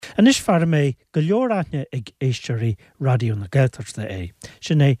Anis fear mé go leor aithne ag éisteoirí radio na Gaeltachta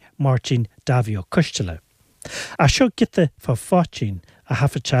sin é Máirtín Davy Ó Coisdealbha. A seo gite fá fátín a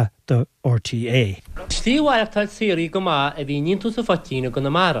hafate do RTA. Stíomhhairteáil saoirí go maith a bhí níontas a poitín a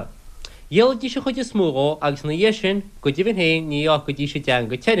gConamara. Dhéal dí se chuid is smógó agus na dhéisin go dtí bhíon hain ní ach go dtí sé dean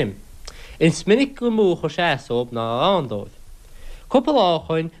go teirim. Is minic go mú chu séasóp ná andóid. Cúpla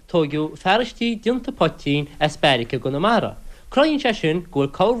áchain tógiú feristí dionta poitín a spéirice gConamara. Croíonn sé sin gúil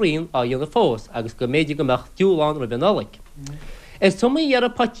cóiríonn á dhéanana fós agus go méidir go meach dúláin roibh Is tumaí ar a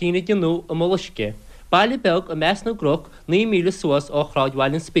poitín a dionú a mollisce. Bailí beg a mes na groch 9,000 suas ó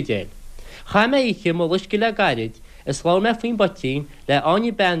chráidhhailinn spidéil. Chaim éiche mollisce le gairid is lá me faoin poitín le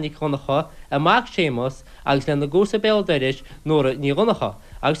áine bennig chonacha a Mark Séamus agus le na gúsa béal dorais Nóra Ní Dhonncha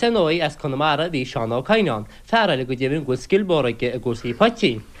agus nói as gConamara bhí seán á caiineán, fearraile go dtíobhann gúil scilbóraige a gúsaí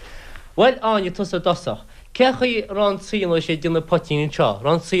poitín. Bhail áine tusa dosach, cechaí rán síl sé duna poitín seo,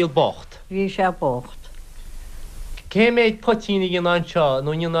 rán síl bocht. Bhí sé bocht. Cé méid poitín i gná seo,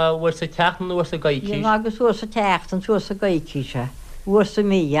 nó níonna bhfuir sa teachtan nó bhfuir sa gaiici? Ní agus bhfuir sa teachtan, bhfuir sa gaiici se. Bhfuir sa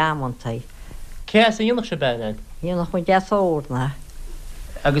mí amantaí. Cé sa dionach sé benin? Dionach mu deas óirna.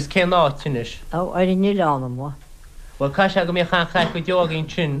 Agus cé náitinis? Ó, ar ní leanna mo. Well, cai sé go mé chaáid go deogainn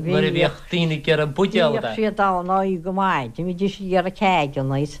sin mar a bhíoh daoine gur a buidealbha. Bhíoh sé dána í go máid, mi dí sé ar a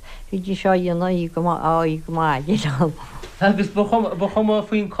céigean níos, hí dí seo dhéana í go máid. Agus ba chuma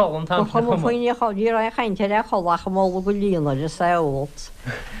faoin colm tam Ba chuma faoin í ra chainte le cholach móla go líana le sa ólt.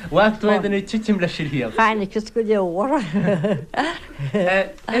 Wacht dweud yn ei titim leis i'r hil. Chaine cys go deor.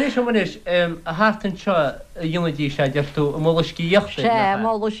 Enis o'n mynis, a hartan sio y ynwyd i siad ydw y molysgu iachtyr? Se,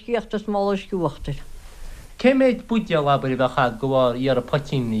 molysgu iachtyr, molysgu iachtyr. Ce meid bwydiol aber i fachad gwar i ar y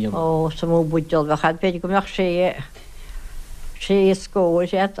potin ni? O, sa mw bwydiol fachad, beth i gymach sé sgôr,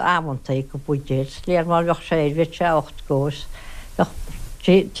 sé at amantau go bwydiol. Sliar mar fach sé, fe sé 8 gos.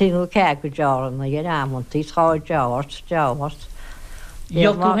 Ti'n nhw ceg o jar yna, i'r amantau, sgôr jawart.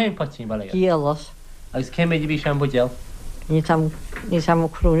 Iel tu hen potin fel eich? Ielos. Agus ce meid i fi sian bwydiol? Ni tam o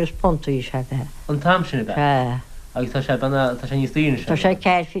crwnis pontu i siad e. Ond tam sy'n i fe? Agus ta sé ní dyn Ta sé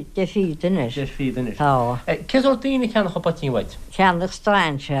ceir de fyd yn ys. De fyd yn ys. Ta. Ces o'r dyn i canach o potin waith? Canach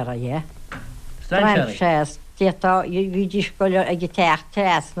straen siara, ie. Straen siara? Dieta, fi disgolio ag i teach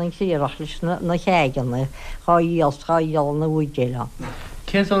tres na'n clirach lys na chegan na. Cha iol na wydela.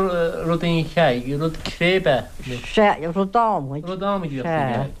 Ces o'r rydyn i chai? Ryd crebe? Se, rodamwyd. Rodamwyd i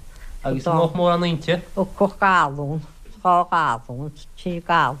ddechrau. Agus noch mor an eintje? O coch galwn. Cha galwn. Ti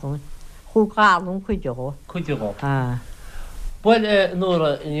galwn. Chw galwn cwydiogo. Cwydiogo? Wel,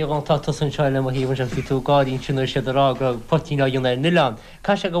 Nóra, ní gan tatas an seile a híhann sem fi tú gáín sinú sé ará potín a dionir Nilan.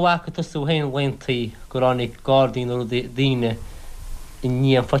 Ca sé go bhacha tasú hain leintaí go rannig gádaín ó daine in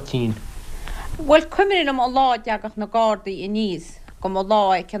ní an fotín? Wel, cymryd am o lá deagach na gádaí i níos, gom o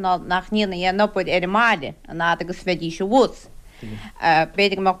lá cynnal nach nína i anobod i máile, an agus fedí se wús.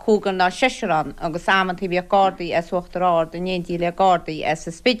 Beidig ma cúgan na sesiran agus amantí bhí a gádaí as uachtar ád a níntí le gádaí as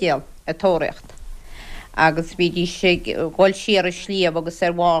a spidéal a tóreacht. Agus bhí sé ghil siar a slíomh agus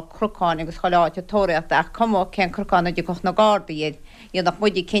ar bháil crucáin agus choláte tóreacht ach cumó cén crucáin a dúch na gádaí iad nach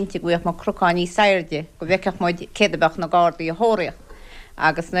muidí cinnte goíoch má crucáin í sairde go bheiceach muid céadabach na gádaí a thóreacht.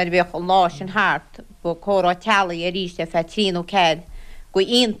 Agus na bhíoch lá sin háart bu córá tealaí a ríiste fe tríú céad go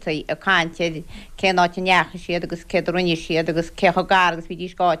iontaí a cáinte cé náte neacha siad agus cé runne siad agus cecha gar agus bhí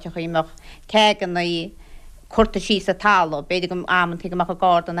dís gáiteach imach cegan na curta sí sa talo, beidir go amantí go macha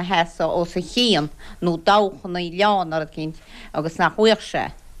gáda na hesa ó sa chéan nó dáchan na leán ar a cinint agus nach chuoch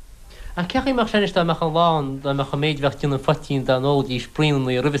sé. A ceach imach siniste mecha lán da mecha méidvechttín an fotín da nódí sprín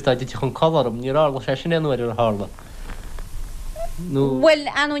na rivistá dit chun collarm, ní rála sé sin enúir ar hála. Well,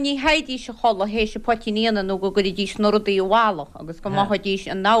 anú ní haidí se cholla hééis se potííana nó go gurí dís na rudaí bhálach agus go maitha dís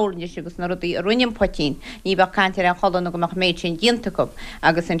an náne agus na rudaí a runim potín, ní bh cantar an cholla nó go meach méid sin dientacom,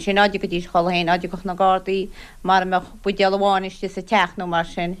 agus an sin áide go dís cholla héin áideach na gádaí mar meach budealháiste sa teachnú mar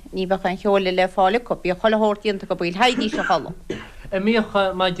sin, ní bh an cheola le fálicop, í chollahórt dientacom bhil haidí se cholla.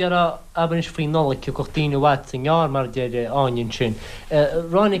 Míocha mai deara abanis faoin nólaigh go tíine bhaid san jaar mar deire áin sin.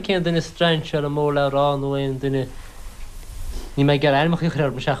 Ránig cén duine strainse ar a móla ránúin duine ní mé gar aimach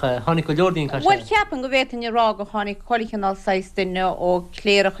chuir me secha tháinig go leordín cai. Well, ceapan go bhétain rá go tháinig cholichanál 6 duine ó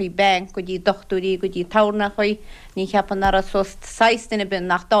cléirechaí bank go dtí dochtúí go dtí tánachaí ní cheapan ar a sost 6 duine bin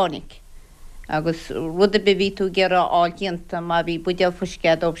nach dánig. Agus rud a bhí tú gera á ginta má bhí budeal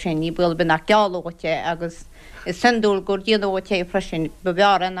fuscead ó sin ní bhfuil bin nach geálaghte agus is sundúil gur díanamhte freisin ba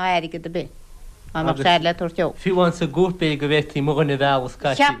bhearan á airige de bé. Amach sé le teo. Fiúhain sa gúpa go bhétaí mna bhelas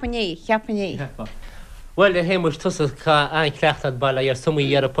cai. Cheapaní. Well héimeis tusa an cleachtad bailla ar sumí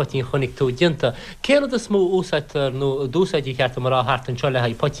ar a poitín chonig tú dinta. Céad is smó úsáidtar nó dúsáidí ceart marrá hartan seo le ha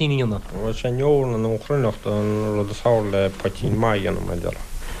poitííonna. sé neorna nó chrunecht an rud a sao le poitín maianna me dear.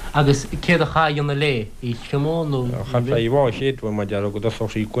 Agus céad a chaíonna le í chimónú Chafa í bhá séadfu me dear agus dosá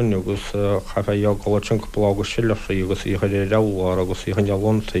sí cune agus chafa í go tincaplá agus silaí agus í chuidir rehar agus í chuine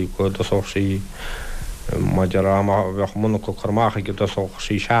lontaí go dosá sí ma dear bheith muna go chumacha go dosá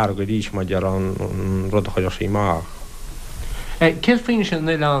sí seaar go ríis me dear an rud a chuidir sí má. Céir féine sin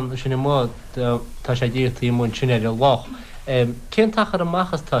nuán sinna mód tá sé ddíirtaí mún sinné le lách. Cén tachar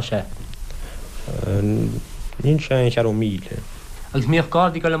amachchas tá sé? Nín sé chearú míle. Agus míoh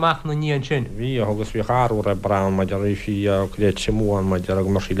gádaí go leach na níon sin. Bhí agus bhí charú a bran me dear éisi léad simúin me dear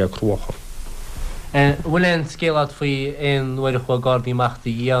mar sí le cruacha. Bhfuil an scéad faoi an nuair chu gádaí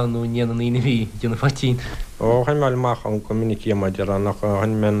machtaí dhéanú níana na bhí dúna poitín. Ó chaim meall mach an go minic me dear nach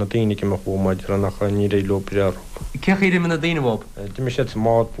hain me na daine me chu me dear nach ní ré lo brear. Ce chéidir na daine bhb? Di me sé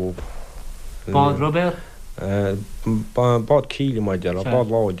mádbúb. Bád Robert? Bád cíli me dear, bád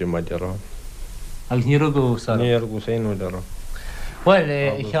láidir me dear. Agus ní rugú sa? Ní rugú séú dear. Well,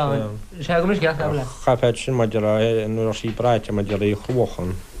 sé go mis gath le? Chafeid sin me dear nuair sí breite me dear í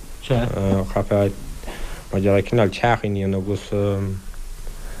chruachan. Chafeid me dear cinál techaíon agus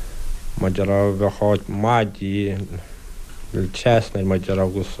me dear bheáid maidí tesna me dear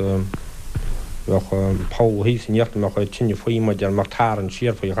agus pá hí san neachta me chuid tinne faoí me dear mar taran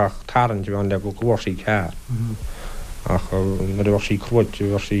siar faoí taran bhean le go cuasaí cear. Ach mar bhar sí cruid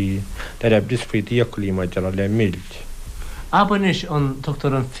bhar sí de disfaí díacolí me dear le mild. Abanis an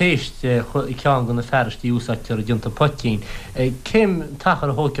tuchttar an féist i cean go na ferrastí úsáidtear a dionta poitín. Céim tachar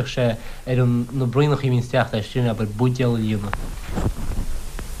a hóceach sé ar an na bríonnach í hín steachta sin aber budeal líonna.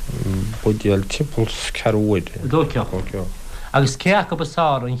 Budeal timpos carúid. Dóceach. Agus céach go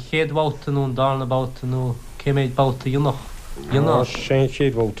basá an chéad bháltaú an dána bháltaú cé méid bhálta dionach. sé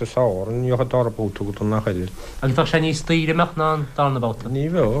chéad bhálta sáir an jocha darbúta go nach idir. Agus tá sé níos tíre meach ná an dána bhálta. Ní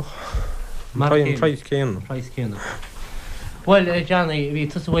bheh. Mar an preis céanna. Preis céanna. Well, Johnny,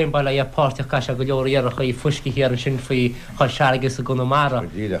 bhí tu bhain bailla a páirteach caiise go leoríarcha í fusci chéar an sin faoi chusegus a gConamara.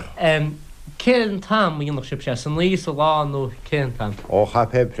 Céan tam dionach sib sé san líos a láú céan tam. Ó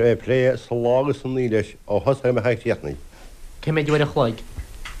chape pré sa lágus san líiles ó thosa me heictíochnaí. Cé méid bhfuir a chláig?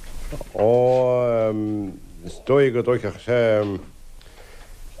 Ó stoi go dúiceach sé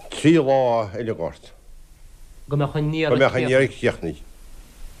trí lá eile gáirt. Go me chuin níar Go me chuin tíochnaí.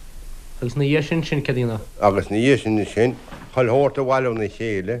 Agus na dhé sin sin cadína? Agus na dhé sin sin choilthirta bhhailm na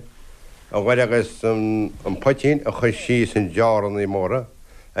chéile a bhfuil agus an poitín a chuir sí san dearan í móra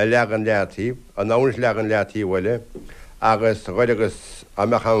a legan leatíh a náis legan leatíh bhile agus bhfuil agus a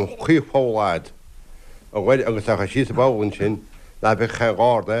meach an chuíomhóláid a bhfuil agus a sí sa báhann sin na be ché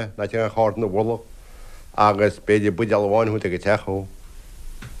gáda na te an cháda na bhla agus beidir budeal bháin chuúta go techo.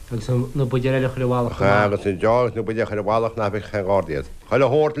 Agus na buidir eile chuir bhálach. Agus an deag na buidir chuir bhálach na be ché gádaíad. Choil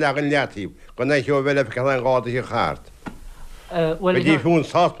thuirt legan leatíh go na teo bhile fe an gáda í cháart. Dí fún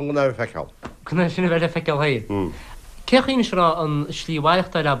sápon na feáil. Cna sinna bheile feiceil haid. Ceachín se an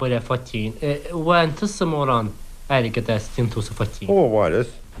slíhhaachta le buile fotíín, bhain tu sa mór an aige tín tú sa fotíín. Ó bhhailes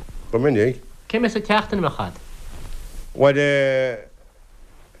go minic. Cé me sa teachtain me chad? Bhil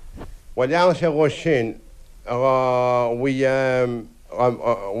lean sé go sin bhí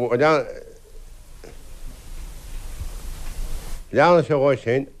lean sé go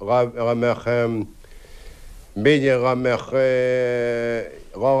sin meach béidir meach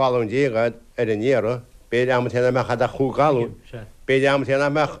gágáún dígad ar an éire, béidir am téna meach a chuú galú, béidir am téna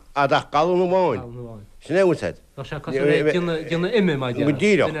meach a galún bháin. Sin úsaid. Dina ime mai go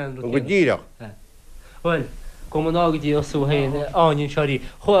díireach go díireach. Well, go an ágadí osú hain áinn seirí.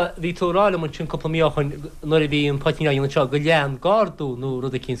 Chu bhí túrála man sin coppla míochan nuair a bhí an poitíína seo go lean gardú nó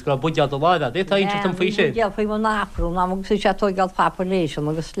rud a cín go budead a láda. Dé tá inse an faoi sé? Deal faoi man náprú ná agus sé tógáil papaléisiom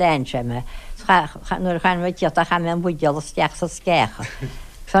agus sléin sé me. Nuair chain bhid a cha me an budeal a steach sa scécha.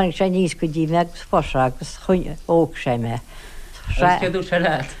 Sannig sé níos go dtí me agus fosa agus chuine óg sé me. Ceadú sé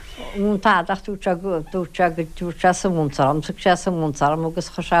leat? Táach dúte sa múntarm, sa sé sa múntarm agus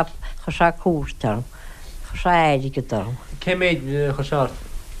chosá cúrtarm. Chosá éidir go darm. Cé méid choseart?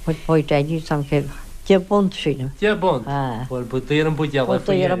 Bhid éidir sam cé bunt sinna. Dé bunt? Bhil bud ar an budeal a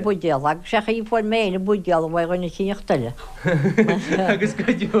faoi ar an budeal, agus sé í fáil ména budeal bhhaid goinna tíochtaile. Agus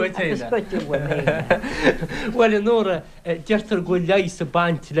goidú Agus goidú bhfuil. Well, Nóra, deirtar go leis a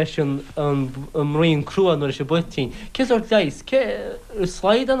baint leis an mroíon crúa nuair sé butín. Cés or leis? Cé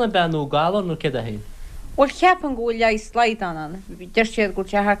sláid an a benú galan nó cé a hain? Well ceapan go le sleid an dir siad go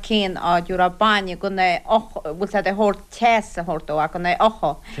se haar céin á dúra baine gona bhil sé é hór teas a hórtó a gona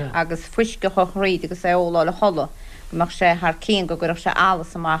ocho agus fuisce chochríd agus é óla le chola goach sé haar céin go gur sé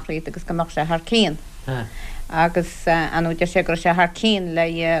alas amachríd agus goach sé haar céin. Agus anú de sé gur sé haar céin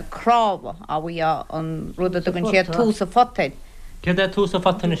le crábh a bhí an ruúda dogann siad túsa fotaid. Ce é túsa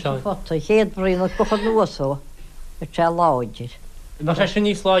fotainna seo? Fota chéad brína buchad nuasó ar te láidir. Má sé sin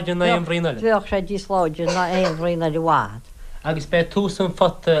níos láidir na an bhrína. Bheoh sé dí láidir na éon bhrína i bhád. Agus be túsan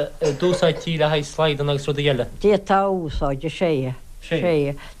fota dúsáidtí le haid sláidan agus rud a dhéile. Détá úsáide sé.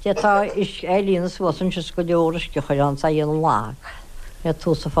 Détá is élína suasan se go leorasce chuir an sa dhéon lá. Né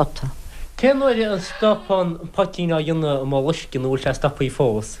túsa fota. Cén nuair an stopán poitín a dionne má luiscin bhfuil sé stoppaí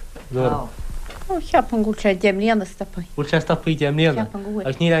fós? Ceapan go sé déimlíanana stoppaí. Bhfuil sé stoppaí déimlíanana.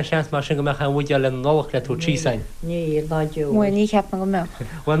 Agus ní an seans mar sin go mecha bhúide le nolach le tú trísain. Ní náidiú. Mu ní ceapan go mé.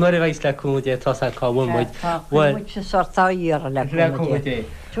 Bhil nuair a bhéis le cúide tá cáhmuid. Bhfuil se sortá íar le cúide.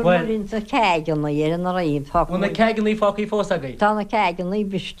 Túirínta céigeanna dhéan ar aon fá. Bhna cegan í fáí fós agaí. Tána céigeanna í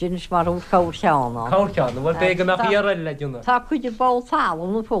bistin mar ú cáir teánna. Cáir teánna, bhfuil bé go meach íar le dúna. Tá chuide báil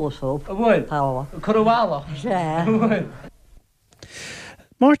tálan na fósó. Bhfuil chuhála. Sé.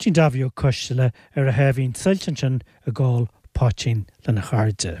 Máirtín Davy Ó Coisdealbha ar a heimhín siltin sin a gáil poitín lena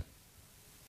chairde.